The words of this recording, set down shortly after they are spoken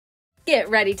Get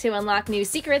ready to unlock new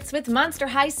secrets with Monster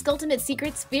High Skulltimate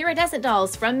Secrets Fearidescent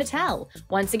dolls from Mattel.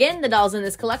 Once again, the dolls in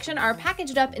this collection are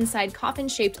packaged up inside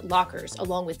coffin-shaped lockers,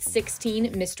 along with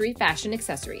 16 mystery fashion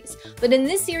accessories. But in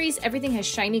this series, everything has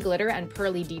shiny glitter and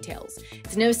pearly details.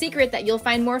 It's no secret that you'll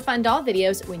find more fun doll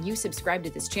videos when you subscribe to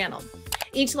this channel.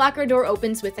 Each locker door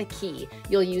opens with a key.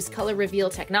 You'll use color reveal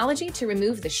technology to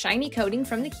remove the shiny coating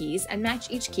from the keys and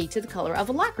match each key to the color of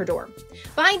a locker door.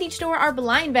 Behind each door are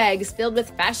blind bags filled with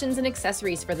fashions and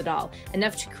accessories for the doll,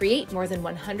 enough to create more than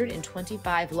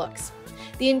 125 looks.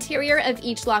 The interior of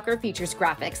each locker features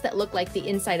graphics that look like the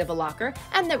inside of a locker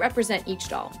and that represent each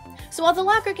doll. So while the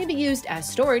locker can be used as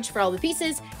storage for all the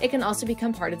pieces, it can also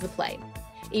become part of the play.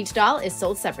 Each doll is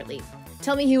sold separately.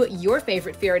 Tell me who your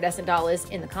favorite Fearidescent doll is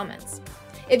in the comments.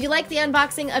 If you like the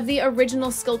unboxing of the original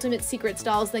Skulltimate Secrets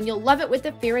dolls, then you'll love it with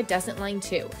the Fearidescent line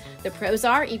too. The pros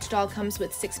are, each doll comes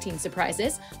with 16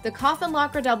 surprises, the coffin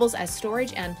locker doubles as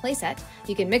storage and playset,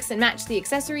 you can mix and match the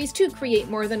accessories to create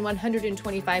more than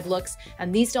 125 looks,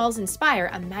 and these dolls inspire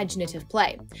imaginative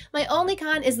play. My only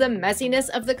con is the messiness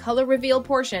of the color reveal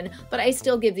portion, but I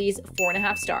still give these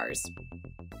 4.5 stars.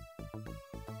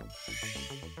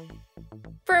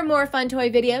 For more fun toy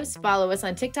videos, follow us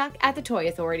on TikTok at The Toy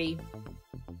Authority.